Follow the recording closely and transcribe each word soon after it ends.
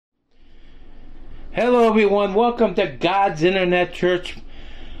Hello, everyone. Welcome to God's Internet Church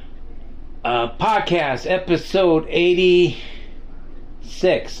podcast, episode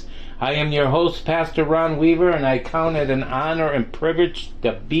 86. I am your host, Pastor Ron Weaver, and I count it an honor and privilege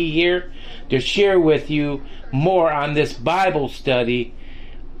to be here to share with you more on this Bible study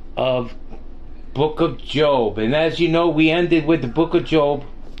of Book of Job. And as you know, we ended with the Book of Job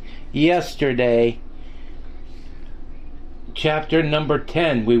yesterday. Chapter number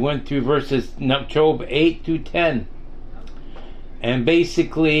 10. We went through verses Job 8 through 10. And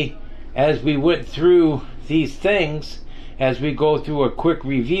basically, as we went through these things, as we go through a quick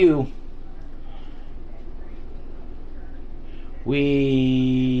review,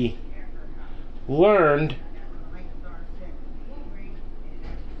 we learned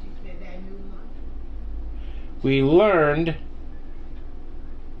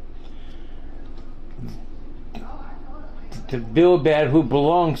to Bildad, who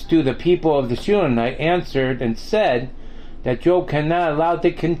belongs to the people of the Shunammite, answered and said that Job cannot allow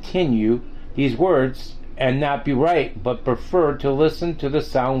to continue these words and not be right, but prefer to listen to the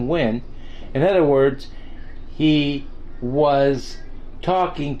sound wind. In other words, he was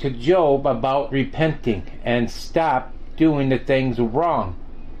talking to Job about repenting and stop doing the things wrong.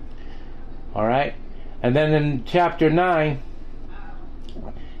 Alright? And then in chapter 9,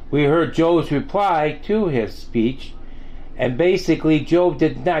 we heard Job's reply to his speech. And basically, Job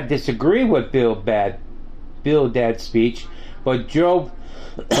did not disagree with Bildad's speech, but Job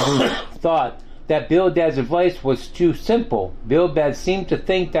thought that Bildad's advice was too simple. Bildad seemed to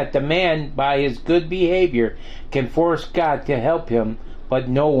think that the man, by his good behavior, can force God to help him, but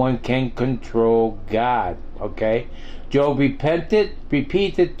no one can control God. Okay? Job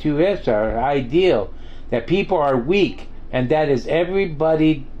repeated to his ideal that people are weak, and that is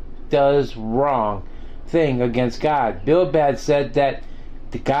everybody does wrong thing against God. Bildad said that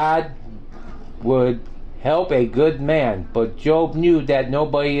God would help a good man, but Job knew that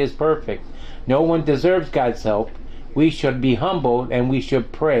nobody is perfect. No one deserves God's help. We should be humble and we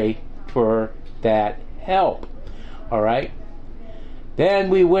should pray for that help. Alright? Then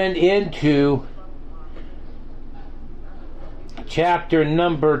we went into chapter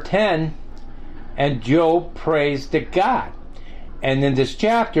number 10, and Job prays to God. And in this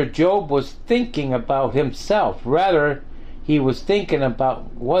chapter, Job was thinking about himself. Rather, he wasn't thinking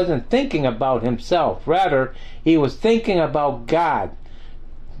about himself. Rather, he was thinking about God.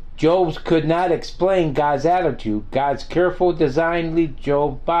 Job could not explain God's attitude, God's careful design lead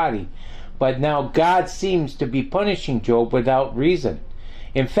Job's body. But now God seems to be punishing Job without reason.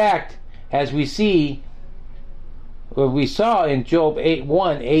 In fact, as we saw in Job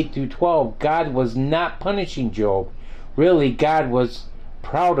 8:1, 8 through 12, God was not punishing Job. Really, God was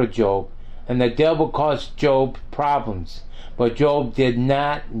proud of Job, and the devil caused Job problems. But Job did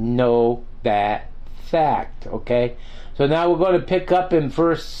not know that fact, okay? So now we're going to pick up in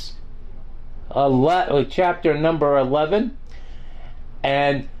chapter number 11.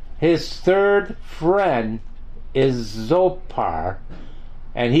 And his third friend is Zophar,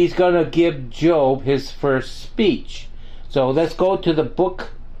 and he's going to give Job his first speech. So let's go to the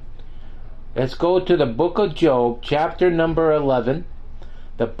book of Job, chapter number 11.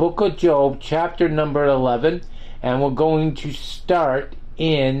 The book of Job, chapter number 11. And we're going to start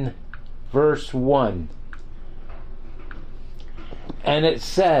in verse 1. And it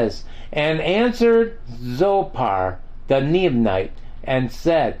says, "And answered Zophar the Neamite, and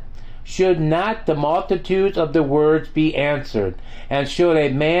said, Should not the multitudes of the words be answered? And should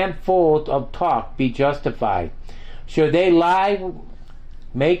a man full of talk be justified? Should they lie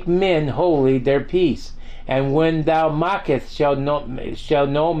make men holy their peace? And when thou mockest, shall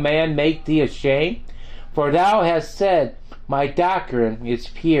no man make thee ashamed? For thou hast said, My doctrine is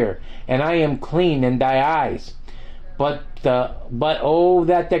pure, and I am clean in thy eyes. But oh,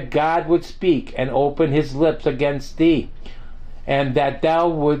 that the God would speak and open his lips against thee, and that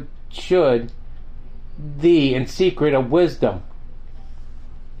thou should thee in secret of wisdom,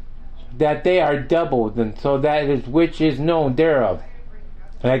 that they are doubled, and so that is which is known thereof,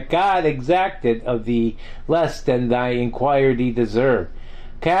 that God exacted of thee less than thy inquiry deserved.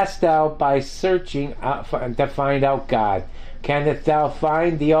 Cast thou by searching to find out God. Canst thou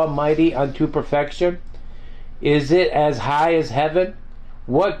find the Almighty unto perfection? Is it as high as heaven?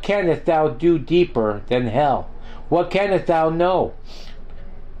 What canst thou do deeper than hell? What canst thou know?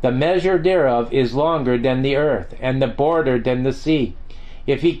 The measure thereof is longer than the earth, and the border than the sea.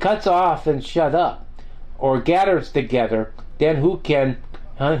 If he cuts off and shut up, or gathers together, then who can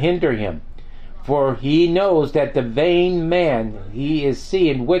hinder him? For he knows that the vain man, he is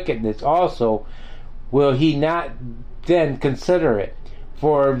seeing wickedness also, will he not then consider it?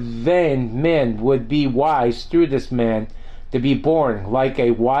 For then men would be wise through this man to be born like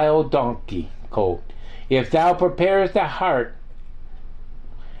a wild donkey colt. If thou preparest the heart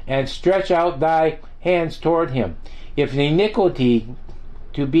and stretch out thy hands toward him, if iniquity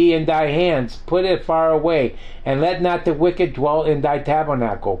to be in thy hands, put it far away, and let not the wicked dwell in thy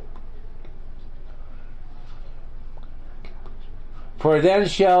tabernacle. For then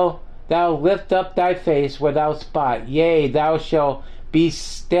shall thou lift up thy face without spot, yea, thou shalt be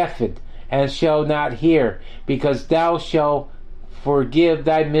stiffened, and shall not hear, because thou shalt forgive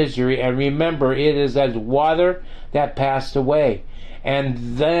thy misery, and remember it is as water that passed away,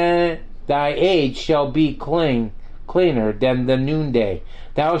 and then thy age shall be cleaner than the noonday.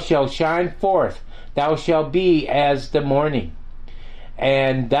 Thou shalt shine forth, thou shalt be as the morning,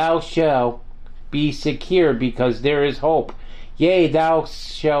 and thou shalt be secure, because there is hope. Yea, thou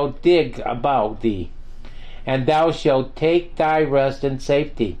shalt dig about thee, and thou shalt take thy rest in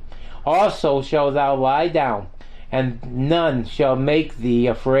safety. Also shalt thou lie down, and none shall make thee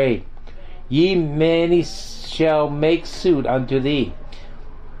afraid. Ye many shall make suit unto thee.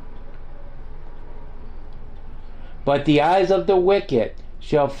 But the eyes of the wicked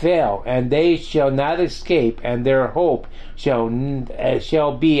shall fail, and they shall not escape, and their hope shall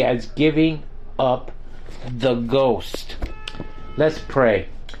be as giving up the ghost. Let's pray.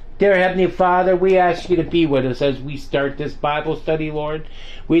 Dear Heavenly Father, we ask you to be with us as we start this Bible study, Lord.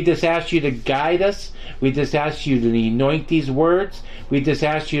 We just ask you to guide us. We just ask you to anoint these words. We just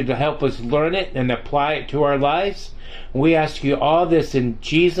ask you to help us learn it and apply it to our lives. We ask you all this in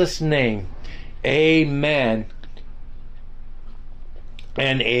Jesus' name. Amen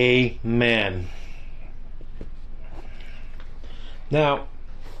and amen. Now,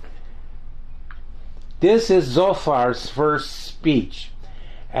 this is Zophar's first speech.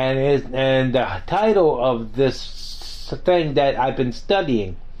 And the title of this thing that I've been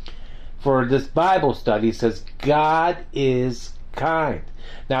studying for this Bible study says, God is kind.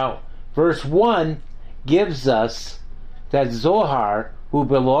 Now, verse 1 gives us that Zohar, who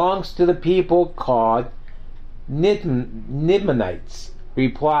belongs to the people called Nibonites,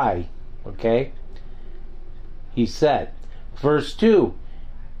 reply. Okay? He said. Verse 2,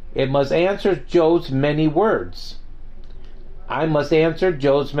 it must answer Job's many words. I must answer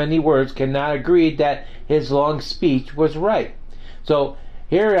Job's many words, cannot agree that his long speech was right. So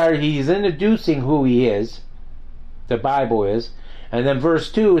here he's introducing who he is, the Bible is, and then verse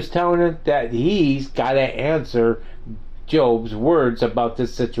 2 is telling him that he's got to answer Job's words about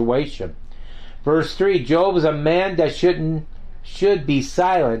this situation. Verse 3, Job is a man that should be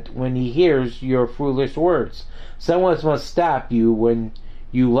silent when he hears your foolish words. Someone must stop you when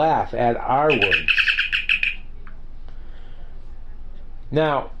you laugh at our words.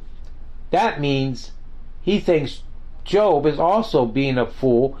 Now, that means he thinks Job is also being a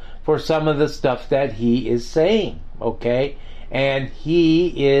fool for some of the stuff that he is saying, okay? And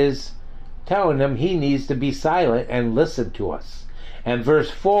he is telling him he needs to be silent and listen to us. And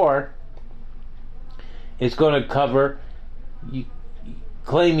verse 4 is going to cover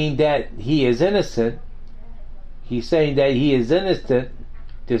claiming that he is innocent. He's saying that he is innocent.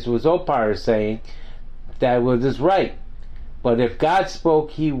 This was Zophar saying that was his right. But if God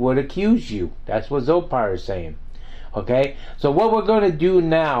spoke, he would accuse you. That's what Zophar is saying. Okay? So what we're going to do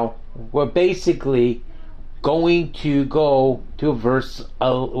now, we're basically going to go to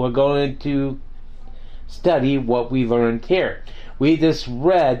we're going to study what we learned here. We just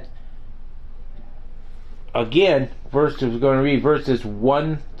read, again, we're going to read verses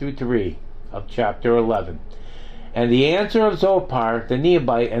 1 through 3 of chapter 11. And the answer of Zophar the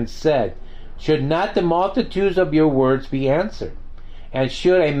Neobite and said, should not the multitudes of your words be answered? And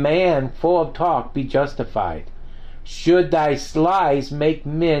should a man full of talk be justified? Should thy lies make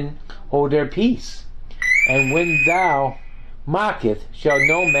men hold their peace? And when thou mocketh, shall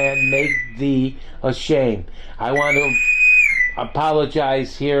no man make thee ashamed? I want to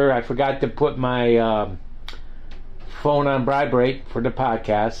apologize here. I forgot to put my phone on vibrate for the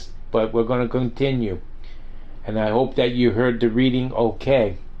podcast, but we're going to continue. And I hope that you heard the reading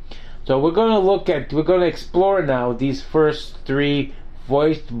okay. So we're going to explore now these first three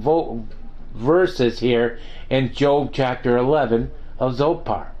verses here in Job chapter 11 of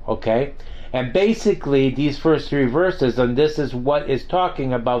Zophar, okay? And basically these first three verses, and this is what is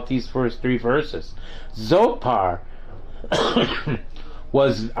talking about these first three verses. Zophar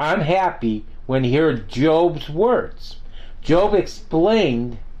was unhappy when he heard Job's words. Job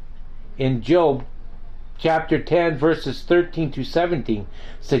explained in Job chapter 10 verses 13 to 17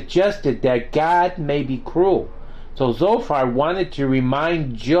 suggested that God may be cruel. So Zophar wanted to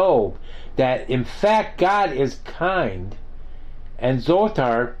remind Job that in fact God is kind And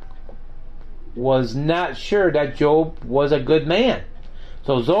Zophar was not sure that Job was a good man.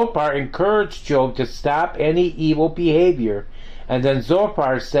 So Zophar encouraged Job to stop any evil behavior. And then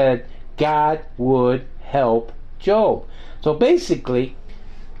Zophar said God would help Job. So basically,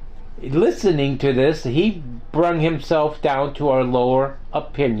 listening to this, he brought himself down to our lower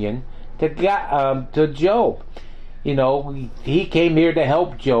opinion to God, to Job. You know, he came here to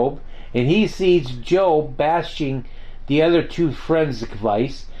help Job, and he sees Job bashing the other two friends'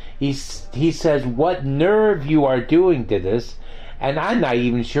 advice. He says, "What nerve you are doing to this, and I'm not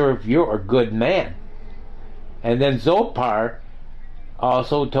even sure if you're a good man." And then Zophar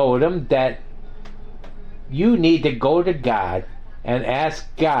also told him that you need to go to God and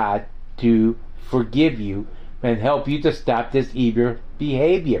ask God to forgive you and help you to stop this evil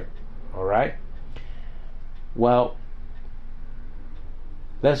behavior. Alright? Well,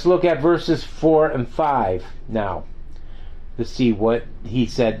 let's look at verses 4 and 5 now to see what he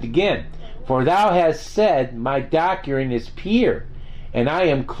said again. For thou hast said, my doctrine is pure, and I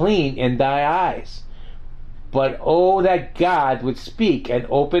am clean in thy eyes. But oh, that God would speak and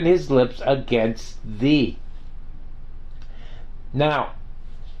open his lips against thee. Now,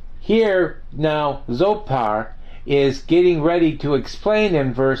 here, Zophar is getting ready to explain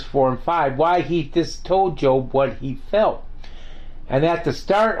in verse 4 and 5 why he just told Job what he felt. And at the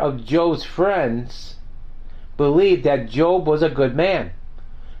start of Job's friends believed that Job was a good man,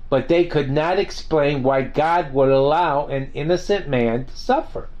 but they could not explain why God would allow an innocent man to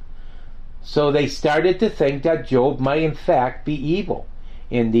suffer. So they started to think that Job might in fact be evil.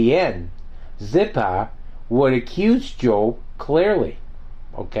 In the end, Zophar would accuse Job clearly.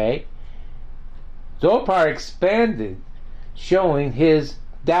 Okay? Zophar expanded, showing his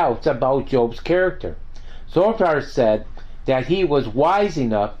doubts about Job's character. Zophar said that he was wise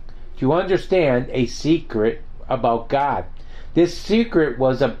enough to understand a secret about God. This secret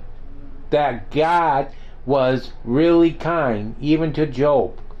was that God was really kind, even to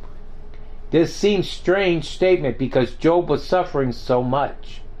Job. This seems strange statement because Job was suffering so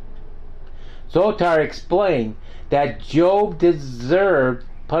much. Zophar explained that Job deserved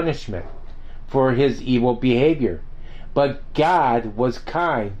punishment for his evil behavior, but God was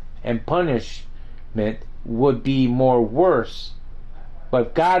kind and punishment would be more worse.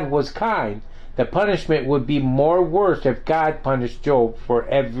 But God was kind. The punishment would be more worse if God punished Job for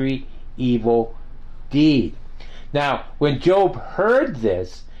every evil deed. Now, when Job heard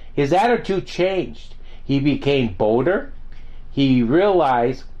this, his attitude changed. He became bolder. He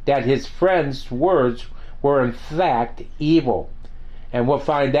realized that his friends' words were in fact evil. And we'll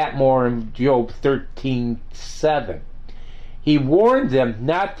find that more in Job 13:7. He warned them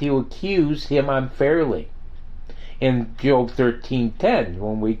not to accuse him unfairly in Job 13:10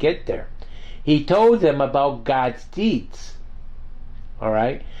 when we get there. He told them about God's deeds.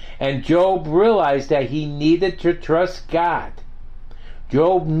 Alright? And Job realized that he needed to trust God.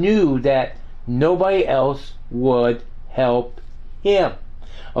 Job knew that nobody else would help him.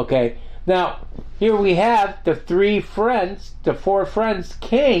 Okay? Now, here we have the four friends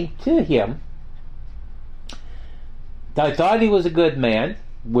came to him. They thought he was a good man,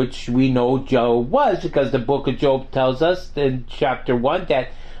 which we know Job was, because the book of Job tells us in chapter 1 that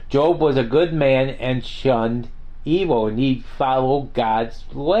Job was a good man and shunned evil, and he followed God's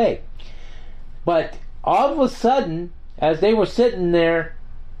way. But all of a sudden, as they were sitting there,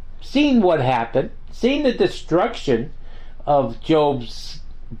 seeing what happened, seeing the destruction of Job's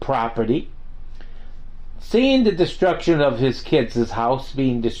property, seeing the destruction of his kids' house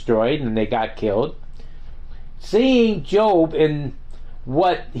being destroyed and they got killed, seeing Job in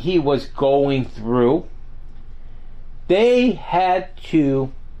what he was going through, they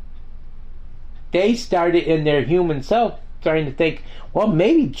started in their human self trying to think, well,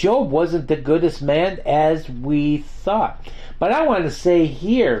 maybe Job wasn't the goodest man as we thought. But I want to say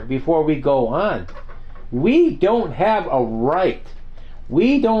here, before we go on, we don't have a right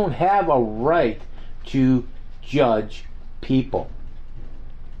to judge people.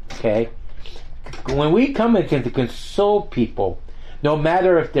 Okay? When we come in to console people, no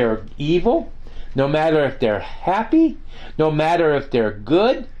matter if they're evil, no matter if they're happy, no matter if they're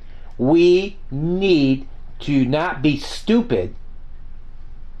good, we need to not be stupid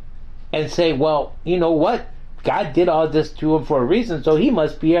and say, well, you know what? God did all this to him for a reason, so he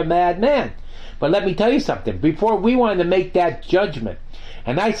must be a madman. But let me tell you something. Before we want to make that judgment,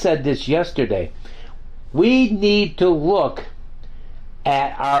 and I said this yesterday, we need to look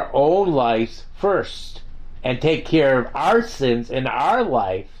at our own lives first and take care of our sins in our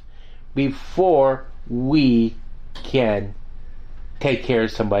life before we can take care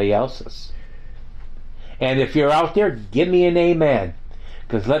of somebody else's. And if you're out there, give me an amen.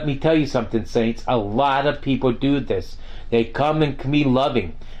 Because let me tell you something, saints. A lot of people do this. They come and can be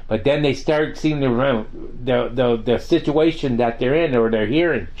loving, but then they start seeing the situation that they're in or they're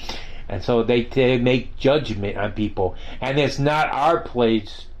hearing. And so they make judgment on people. And it's not our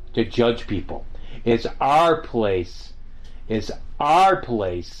place to judge people. It's our place. It's our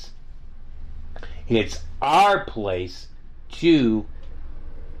place. It's our place to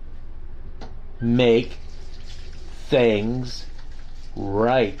make things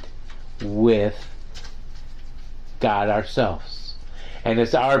right with God ourselves. And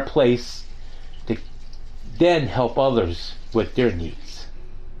it's our place to then help others with their needs.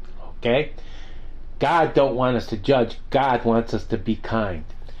 Okay? God don't want us to judge. God wants us to be kind.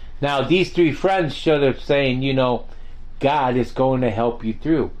 Now, these three friends should have saying, God is going to help you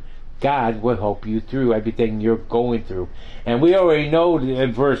through. God will help you through everything you're going through. And we already know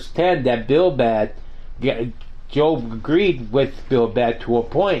in verse 10 that Job agreed with Bildad to a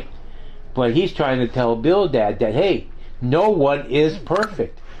point. But he's trying to tell Bildad that, hey, no one is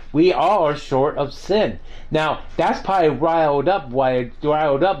perfect. We all are short of sin. Now, that's probably riled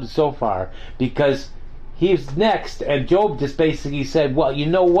up so far, because he's next, and Job just basically said, well, you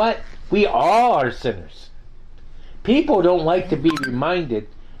know what? We all are sinners. People don't like to be reminded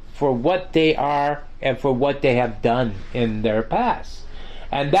for what they are and for what they have done in their past.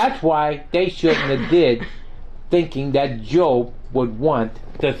 And that's why they shouldn't have did thinking that Job would want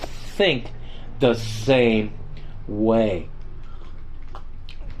to think the same way.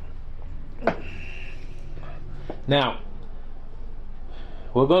 Now,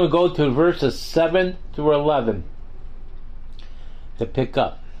 we're going to go to verses 7 through 11 to pick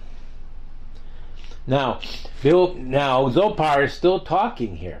up. Now, Zophar is still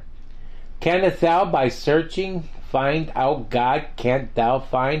talking here. Canst thou by searching find out God? Canst thou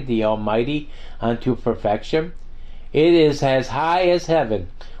find the Almighty unto perfection? It is as high as heaven.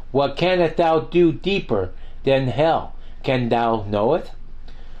 What canst thou do deeper than hell? Can thou know it?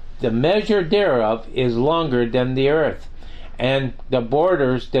 The measure thereof is longer than the earth, and the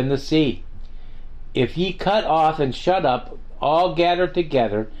borders than the sea. If ye cut off and shut up, all gather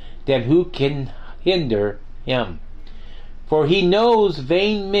together, then who can hinder him? For he knows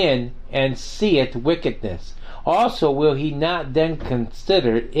vain men, and seeth wickedness. Also will he not then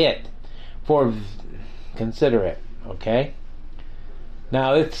consider it. Consider it. Okay?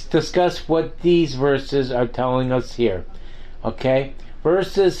 Now let's discuss what these verses are telling us here. Okay?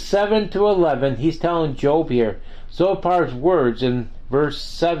 Verses 7 to 11, he's telling Job here, Zophar's words in verse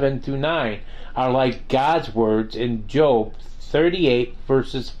 7 to 9 are like God's words in Job 38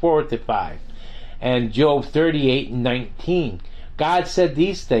 verses 4 to 5 and Job 38 19. God said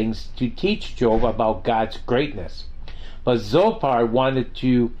these things to teach Job about God's greatness. But Zophar wanted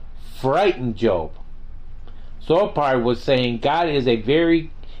to frighten Job. Zophar was saying God is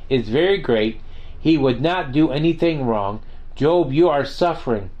very great. He would not do anything wrong. Job, you are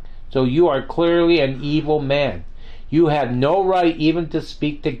suffering, so you are clearly an evil man. You have no right even to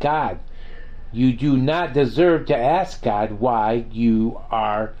speak to God. You do not deserve to ask God why you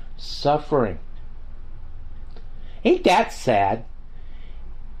are suffering. Ain't that sad?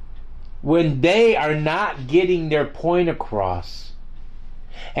 When they are not getting their point across,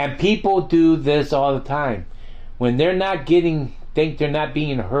 and people do this all the time, when they're not think they're not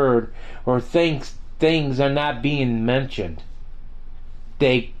being heard, or things are not being mentioned,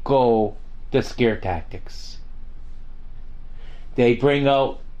 they go to scare tactics. They bring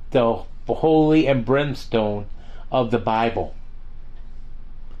out the holy and brimstone of the Bible.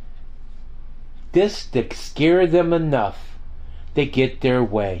 This to scare them enough to get their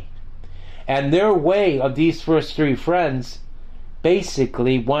way. And their way of these first three friends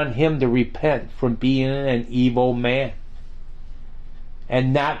basically want him to repent from being an evil man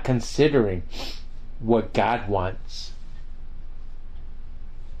and not considering what God wants.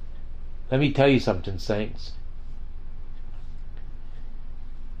 Let me tell you something, saints.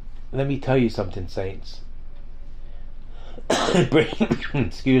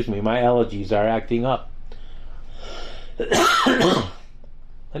 Excuse me, my allergies are acting up.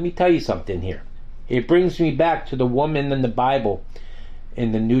 Let me tell you something here. It brings me back to the woman in the Bible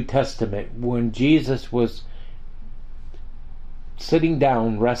in the New Testament when Jesus was sitting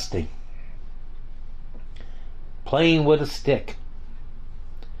down resting, playing with a stick.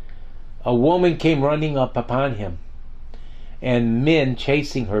 A woman came running up upon him, and men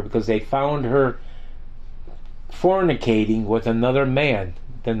chasing her because they found her fornicating with another man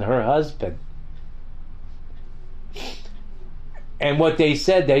than her husband. And what they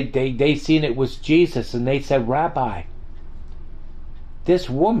said, they seen it was Jesus, and they said, Rabbi, this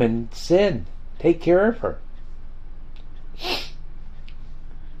woman sinned. Take care of her.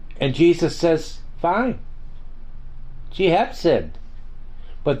 And Jesus says, fine. She has sinned.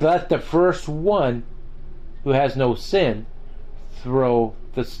 But let the first one who has no sin throw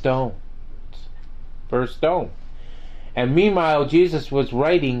the stone. First stone. And meanwhile, Jesus was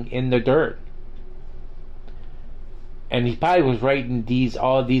writing in the dirt. And he probably was writing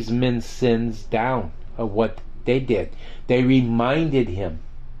all these men's sins down of what they did. They reminded him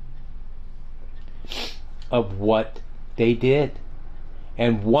of what they did.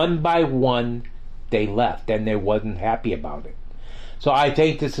 And one by one, they left. And they wasn't happy about it. So I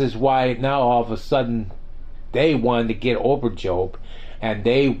think this is why now all of a sudden they wanted to get over Job. And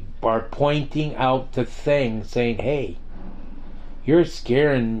they are pointing out the thing, saying, hey, we're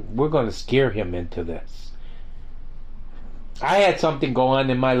going to scare him into this. I had something go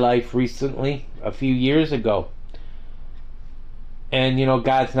on in my life recently, a few years ago. And,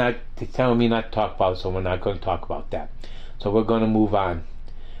 God's not telling me not to talk about it, so we're not going to talk about that. So we're going to move on.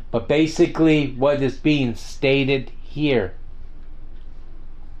 But basically, what is being stated here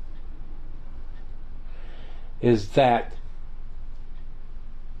is that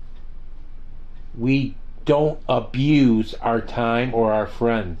we don't abuse our time or our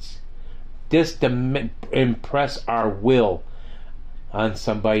friends. Just to impress our will on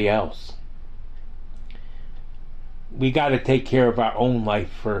somebody else. We got to take care of our own life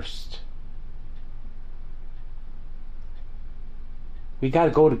first. We got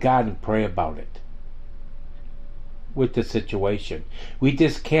to go to God and pray about it with the situation. We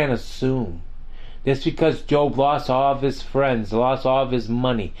just can't assume. Just because Job lost all of his friends, lost all of his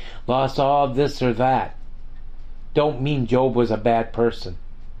money, lost all of this or that, don't mean Job was a bad person.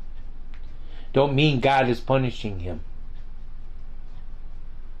 Don't mean God is punishing him.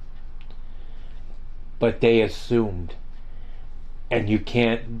 But they assumed. And you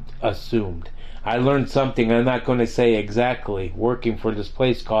can't assume. I learned something, I'm not going to say exactly, working for this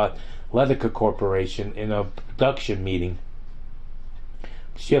place called Levica Corporation in a production meeting,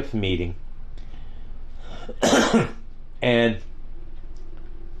 shift meeting. And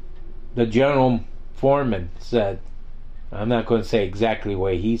the general foreman said, I'm not going to say exactly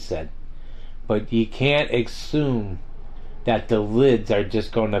what he said, but you can't assume that the lids are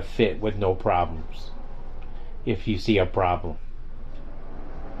just going to fit with no problems if you see a problem.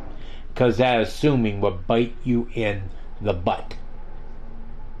 Because that assuming will bite you in the butt.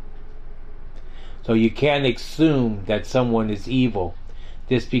 So you can't assume that someone is evil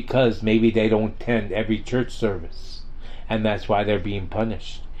just because maybe they don't attend every church service and that's why they're being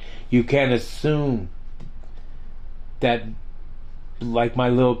punished. You can't assume that, like my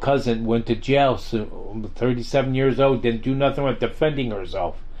little cousin went to jail, 37 years old, didn't do nothing but defending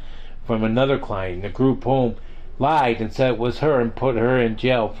herself from another client. The group home lied and said it was her and put her in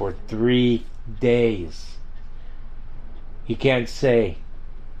jail for 3 days. You can't say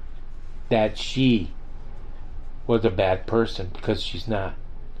that she was a bad person because she's not.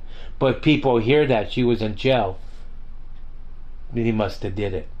 But people hear that she was in jail, he must have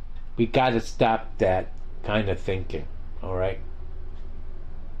did it. We got to stop that kind of thinking, alright?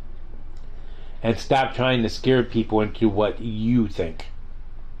 And stop trying to scare people into what you think.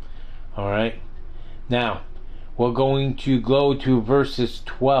 Alright? Now, we're going to go to verse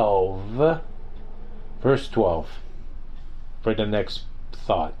 12 for the next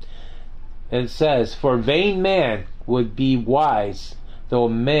thought. It says, for vain man would be wise, though a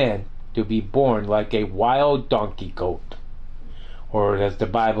man to be born like a wild donkey goat, or as the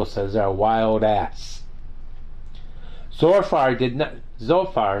Bible says, a wild ass. Zophar did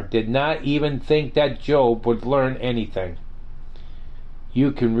not even think that Job would learn anything.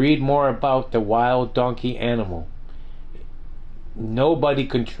 You can read more about the wild donkey animal. Nobody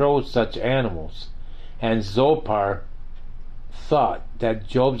controls such animals. And Zophar thought that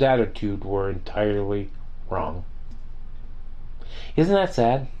Job's attitude were entirely wrong. Isn't that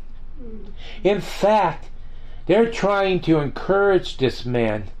sad? In fact, they're trying to encourage this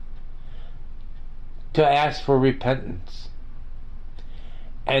man to ask for repentance.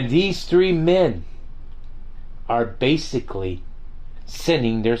 And these 3 men are basically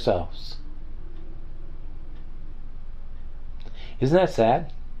sinning themselves. Isn't that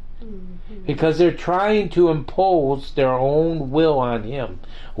sad? Mm-hmm. Because they're trying to impose their own will on him,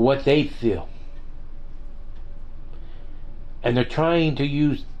 what they feel. And they're trying to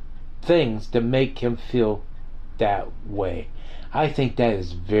use things to make him feel that way. I think that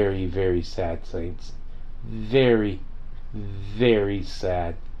is very, very sad, saints. Very, very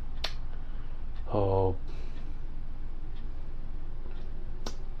sad. Oh.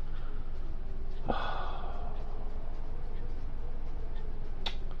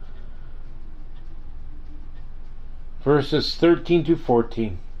 verses 13 to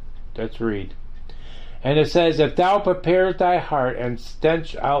 14. Let's read. And it says, if thou prepare thy heart and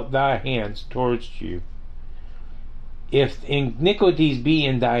stretch out thy hands towards you, if iniquities be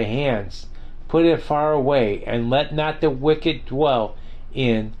in thy hands, put it far away, and let not the wicked dwell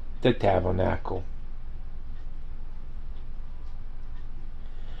in the tabernacle.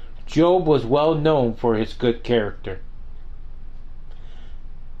 Job was well known for his good character.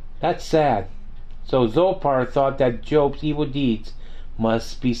 That's sad. So Zophar thought that Job's evil deeds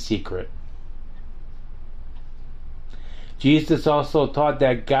must be secret. Jesus also taught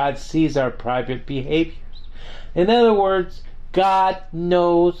that God sees our private behaviors. In other words, God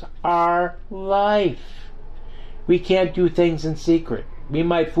knows our life. We can't do things in secret. We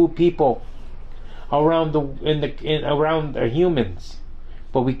might fool people around around the humans,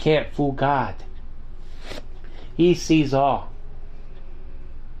 but we can't fool God. He sees all.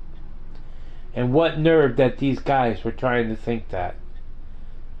 And what nerve that these guys were trying to think that.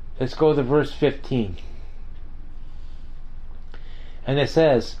 Let's go to verse 15. And it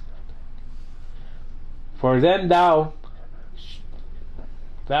says, for then thou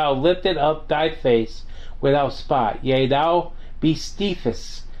lifted up thy face without spot, yea, thou be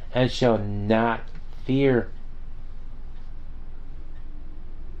steadfast, and shall not fear.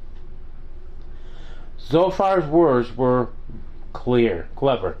 Zophar's words were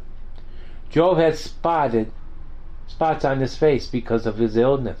clever. Job had spots on his face because of his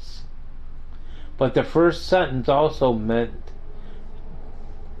illness. But the first sentence also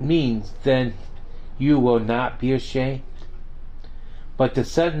means, then you will not be ashamed. But the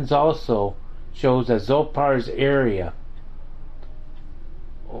sentence also shows that Zophar's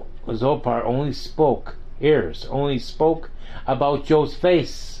only spoke about Job's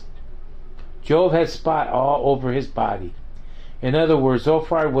face. Job had spot all over his body. In other words,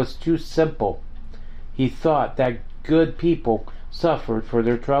 Zophar was too simple. He thought that good people suffered for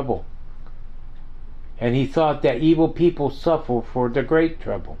their trouble. And he thought that evil people suffer for the great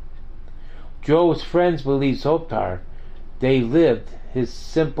trouble. Job's friends believed Zophar. They lived his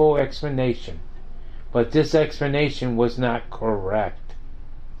simple explanation. But this explanation was not correct.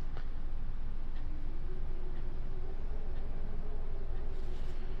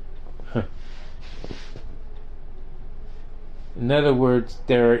 In other words,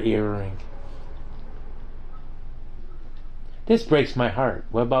 they're erring. This breaks my heart.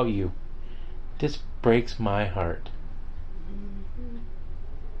 What about you? This breaks my heart.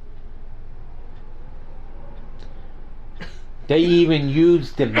 They even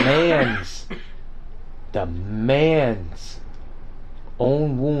used the man's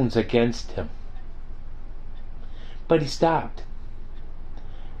own wounds against him. But he stopped.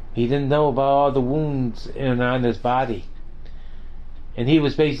 He didn't know about all the wounds on his body. And he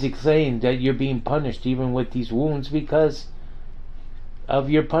was basically saying that you're being punished even with these wounds because of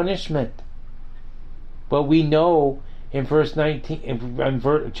your punishment. But we know in verse 19,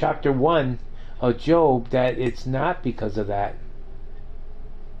 in chapter 1 of Job, that it's not because of that.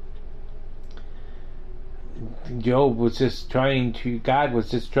 God was just trying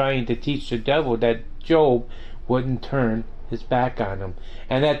to teach the devil that Job wouldn't turn his back on him.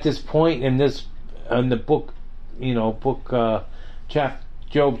 And at this point in the book,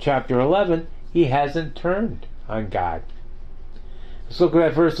 Job chapter 11, he hasn't turned on God. Let's look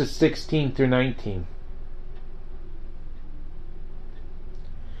at verses 16 through 19.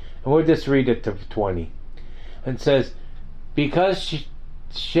 And we'll just read it to 20. And it says, because she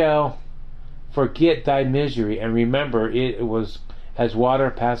shall forget thy misery, and remember it was as water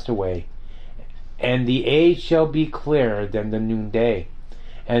passed away. And the age shall be clearer than the noonday,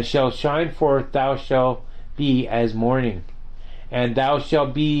 and shall shine forth, thou shalt be as morning. And thou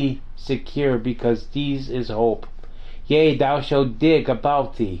shalt be secure, because these is hope. Yea, thou shalt dig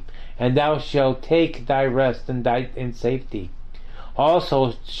about thee, and thou shalt take thy rest in safety.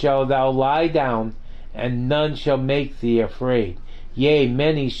 Also shalt thou lie down, and none shall make thee afraid. Yea,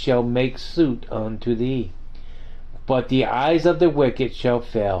 many shall make suit unto thee. But the eyes of the wicked shall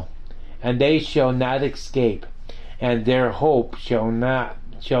fail, and they shall not escape, and their hope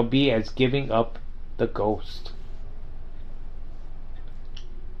shall be as giving up the ghost.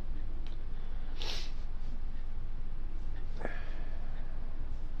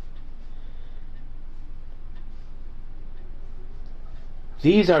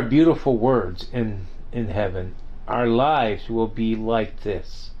 These are beautiful words in heaven. Our lives will be like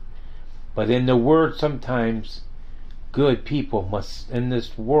this. But in the world, sometimes good people must, in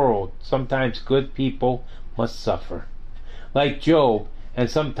this world, sometimes good people must suffer. Like Job, and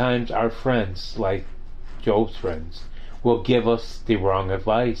sometimes our friends, like Job's friends, will give us the wrong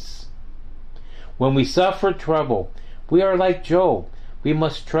advice. When we suffer trouble, We are like Job. We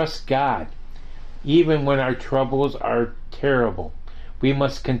must trust God. Even when our troubles are terrible, we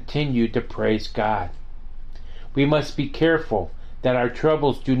must continue to praise God. We must be careful that our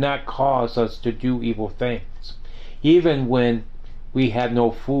troubles do not cause us to do evil things. Even when we have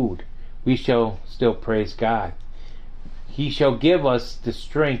no food, we shall still praise God. He shall give us the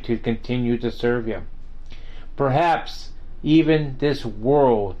strength to continue to serve Him. Perhaps even this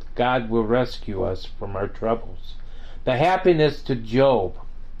world, God will rescue us from our troubles. The happiness to Job,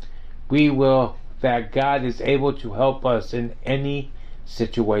 that God is able to help us in any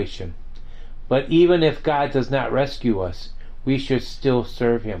situation. But even if God does not rescue us, we should still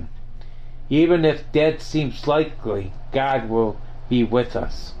serve Him. Even if death seems likely, God will be with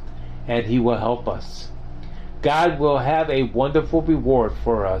us, and He will help us. God will have a wonderful reward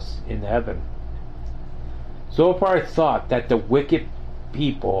for us in heaven. Zophar thought that the wicked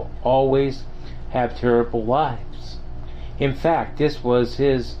people always have terrible lives. In fact, this was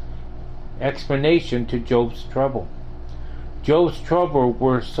his explanation to Job's trouble. Job's trouble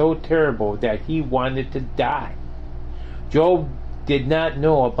were so terrible that he wanted to die. Job did not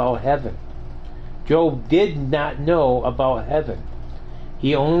know about heaven. Job did not know about heaven.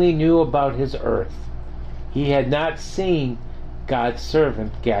 He only knew about his earth. He had not seen God's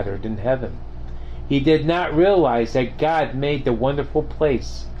servant gathered in heaven. He did not realize that God made the wonderful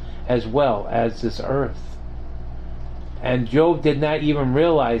place as well as this earth. And Job did not even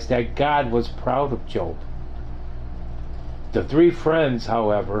realize that God was proud of Job. The three friends,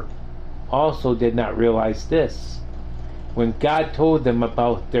 however, also did not realize this. When God told them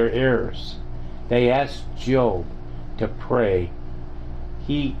about their errors, they asked Job to pray.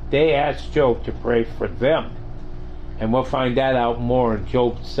 They asked Job to pray for them. And we'll find that out more in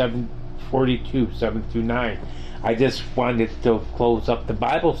Job 7:42, 7 through 9. I just wanted to close up the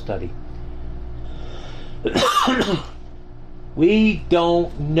Bible study. We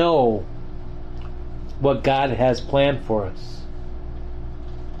don't know what God has planned for us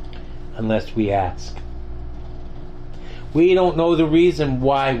unless we ask. We don't know the reason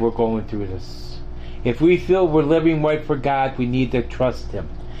why we're going through this. If we feel we're living right for God, we need to trust Him.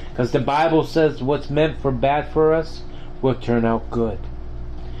 Because the Bible says what's meant for bad for us will turn out good.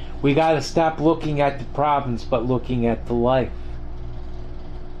 We got to stop looking at the problems, but looking at the life.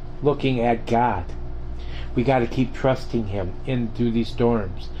 Looking at God. We got to keep trusting Him through these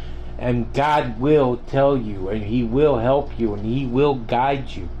storms. And God will tell you, and He will help you, and He will guide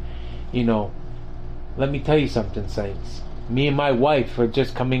you. You know, let me tell you something, saints. Me and my wife are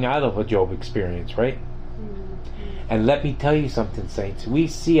just coming out of a Job experience, right? Mm-hmm. And let me tell you something, saints. We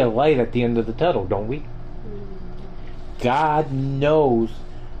see a light at the end of the tunnel, don't we? Mm-hmm. God knows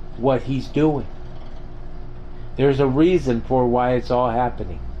what He's doing. There's a reason for why it's all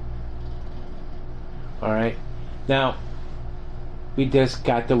happening. Alright? Now, we just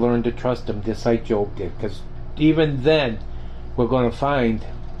got to learn to trust Him just like Job did. Because even then, we're going to find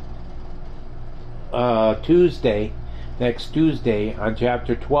next Tuesday on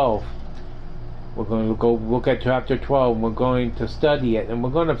chapter 12, we're going to go look at chapter 12, and we're going to study it, and we're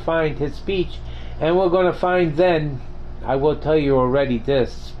going to find his speech, and we're going to find then, I will tell you already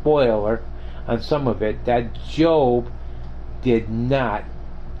this, spoiler on some of it, that Job did not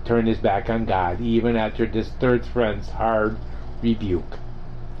turn his back on God, even after this third friend's hard rebuke.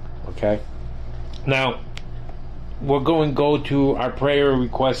 Okay? Now, we're going to go to our prayer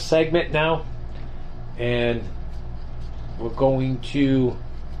request segment now, and we're going to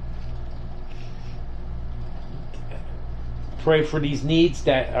pray for these needs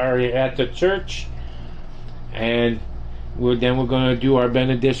that are at the church, and we're going to do our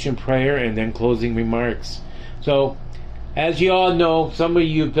benediction prayer and then closing remarks. So, as you all know, some of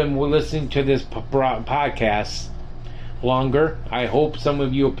you have been listening to this podcast longer. I hope some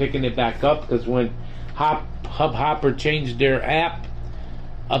of you are picking it back up, because when Hubhopper changed their app,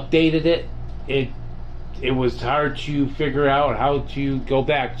 updated it was hard to figure out how to go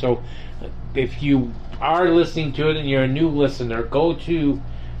back. So if you are listening to it and you're a new listener, go to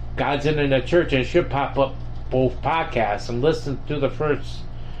God's Internet Church, and it should pop up both podcasts, and listen to the first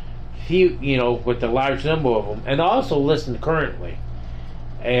few, with the large number of them, and also listen currently,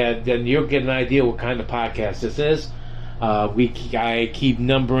 and then you'll get an idea what kind of podcast this is. I keep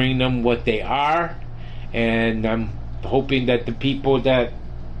numbering them what they are, and I'm hoping that the people that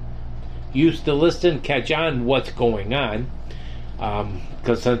used to listen catch on what's going on,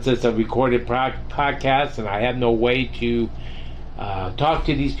 because since it's a recorded podcast and I have no way to talk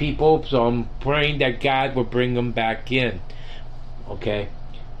to these people, so I'm praying that God will bring them back in. Okay,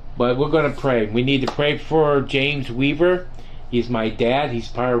 but we're going to pray. We need to pray for James Weaver. He's my dad. He's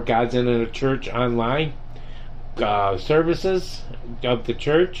part of God's Internet Church online. services of the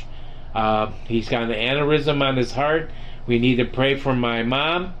church. He's got an aneurysm on his heart. We need to pray for my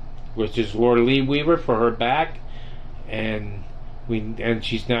mom, which is Laura Lee Weaver, for her back, and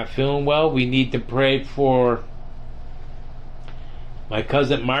she's not feeling well. We need to pray for my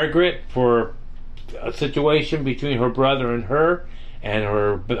cousin Margaret for a situation between her brother and her, and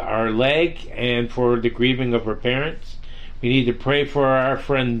our leg, and for the grieving of her parents. We need to pray for our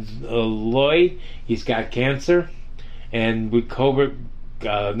friend Lloyd. He's got cancer, and with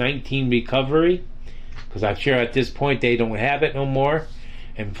COVID-19 recovery, because I'm sure at this point they don't have it no more.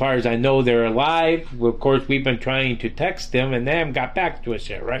 And as far as I know, they're alive. Well, of course, we've been trying to text them, and they haven't got back to us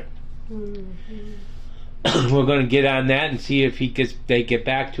yet, right? Mm-hmm. We're going to get on that and see if they get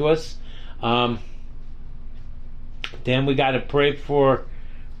back to us. Then we got to pray for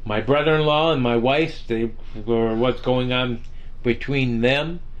my brother-in-law and my wife, for what's going on between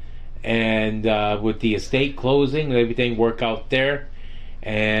them, and with the estate closing and everything work out there.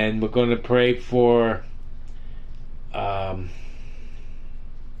 And we're going to pray for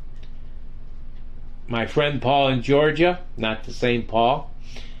my friend Paul in Georgia, not the same Paul,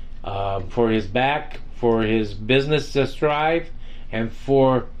 for his back, for his business to thrive, and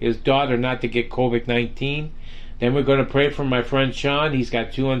for his daughter not to get COVID-19. Then we're going to pray for my friend Sean. He's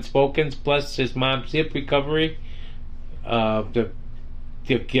got 2 unspokens, plus his mom's hip recovery to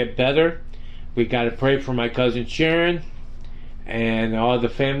get better. We got to pray for my cousin Sharon and all the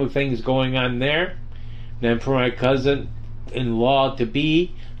family things going on there. Then for my cousin-in-law to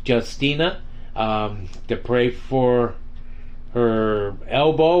be, Justina, to pray for her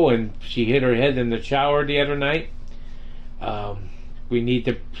elbow, and she hit her head in the shower the other night. We need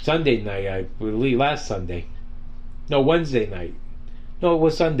to Sunday night, I believe, last Sunday. No, Wednesday night. No, it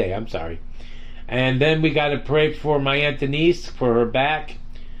was Sunday, I'm sorry. And then we got to pray for my Aunt Denise, for her back,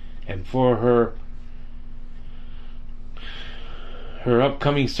 and for her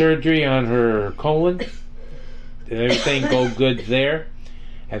upcoming surgery on her colon. Everything go good there.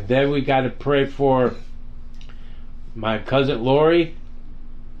 And then we got to pray for my cousin Lori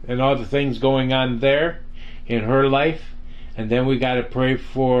and all the things going on there in her life. And then we got to pray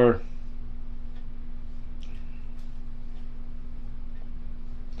for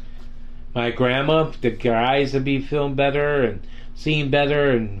my grandma, the eyes to be feeling better and seeing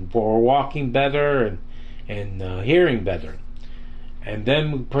better and for walking better and hearing better. And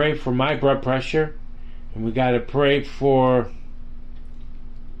then we pray for my blood pressure, and we got to pray for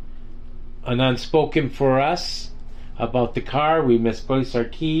an unspoken for us about the car. We misplaced our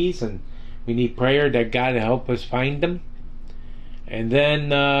keys, and we need prayer that God will help us find them. And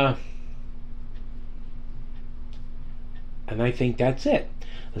then and I think that's it.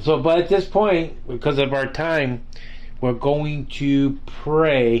 So, but at this point, because of our time, we're going to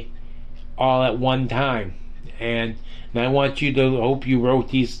pray all at one time. And I want you to, hope you wrote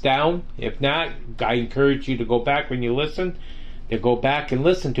these down. If not, I encourage you to go back when you listen, to go back and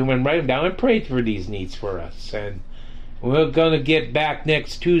listen to them and write them down and pray for these needs for us. And we're going to get back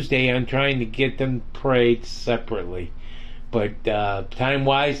next Tuesday on trying to get them prayed separately. But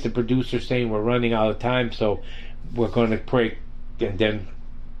time-wise, the producer's saying we're running out of time, so we're going to pray and then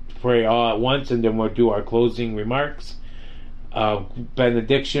pray all at once, and then we'll do our closing remarks,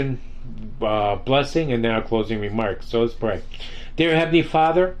 benediction, blessing, and then our closing remarks. So let's pray. Dear Heavenly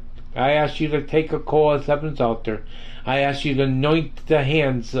Father, I ask you to take a coal at Heaven's altar. I ask you to anoint the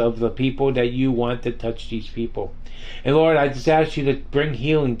hands of the people that you want to touch these people. And Lord, I just ask you to bring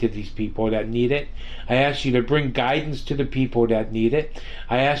healing to these people that need it. I ask you to bring guidance to the people that need it.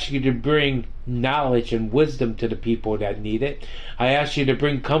 I ask you to bring knowledge and wisdom to the people that need it. I ask you to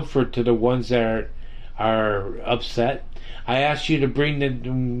bring comfort to the ones that are upset. I ask you to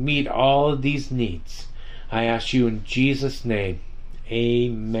meet all of these needs. I ask you in Jesus' name.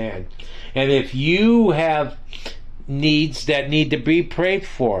 Amen. And if you have needs that need to be prayed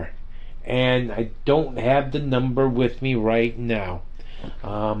for, and I don't have the number with me right now,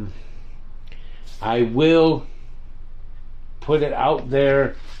 I will put it out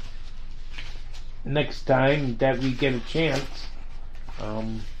there next time that we get a chance. Let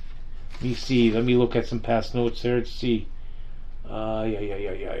me see. Let me look at some past notes here to see. We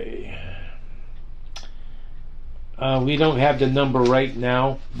don't have the number right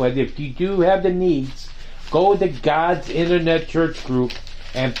now, but if you do have the needs, go to God's Internet Church Group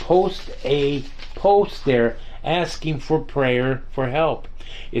and post a post there asking for prayer for help.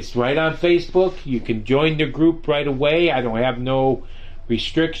 It's right on Facebook. You can join the group right away. I don't have no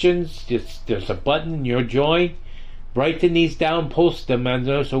restrictions. There's a button, you'll join. Write the needs down, post them on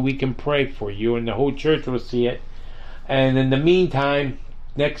there so we can pray for you, and the whole church will see it. And in the meantime,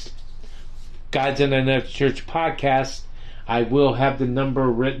 next God's Internet Church podcast. I will have the number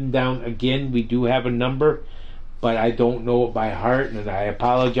written down again. We do have a number, but I don't know it by heart, and I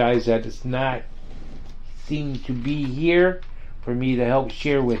apologize that it's not seem to be here for me to help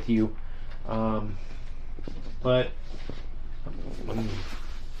share with you. But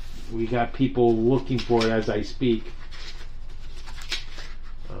we got people looking for it as I speak.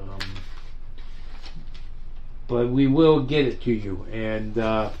 But we will get it to you, and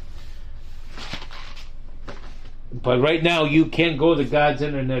but right now you can go to God's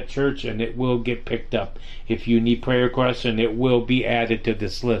Internet Church and it will get picked up if you need prayer requests, and it will be added to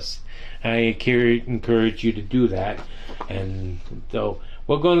this list. I encourage you to do that. And so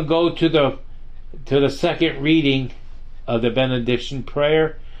we're going to go to the second reading of the benediction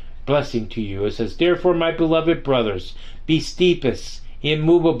prayer. Blessing to you. It says, "Therefore, my beloved brothers, be steadfast,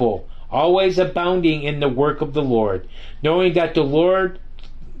 immovable, always abounding in the work of the Lord, knowing that the Lord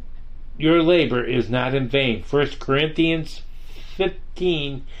your labor is not in vain." 1 Corinthians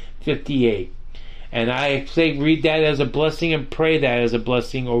 15:58. And I say read that as a blessing and pray that as a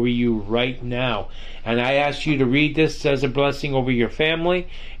blessing over you right now. And I ask you to read this as a blessing over your family,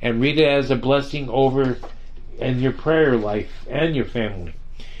 and read it as a blessing over in your prayer life and your family.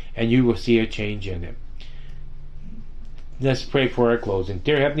 And you will see a change in it. Let's pray for our closing.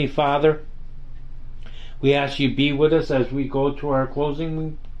 Dear Heavenly Father, we ask you to be with us as we go to our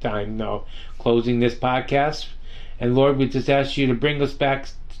closing time now, closing this podcast. And Lord, we just ask you to bring us back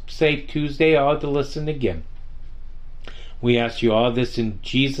safe Tuesday, all to listen again. We ask you all this in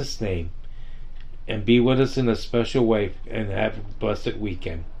Jesus' name, and be with us in a special way, and have a blessed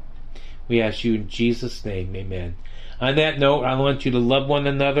weekend. We ask you in Jesus' name, amen. On that note, I want you to love one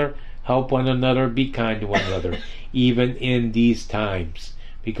another, help one another, be kind to one another, even in these times,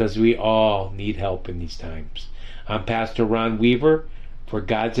 because we all need help in these times. I'm Pastor Ron Weaver for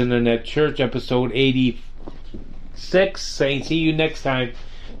God's Internet Church, episode 86, saying see you next time,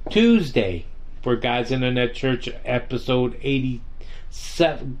 Tuesday, for God's Internet Church, episode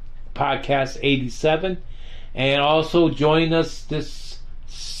 87, podcast 87, and also join us this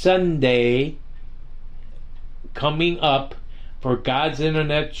Sunday coming up for God's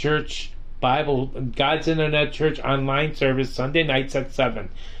Internet Church God's Internet Church online service Sunday nights at 7.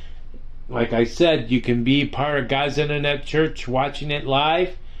 Like I said, you can be part of God's Internet Church watching it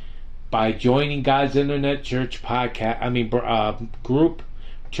live by joining God's Internet Church group,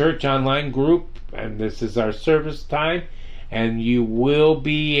 church online group, and this is our service time, and you will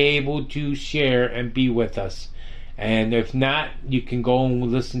be able to share and be with us. And if not, you can go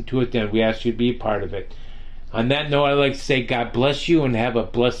and listen to it then. We ask you to be a part of it. On that note, I'd like to say God bless you and have a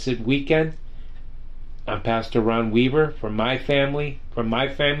blessed weekend. I'm Pastor Ron Weaver. From my family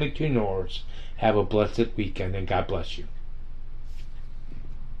to yours, have a blessed weekend, and God bless you.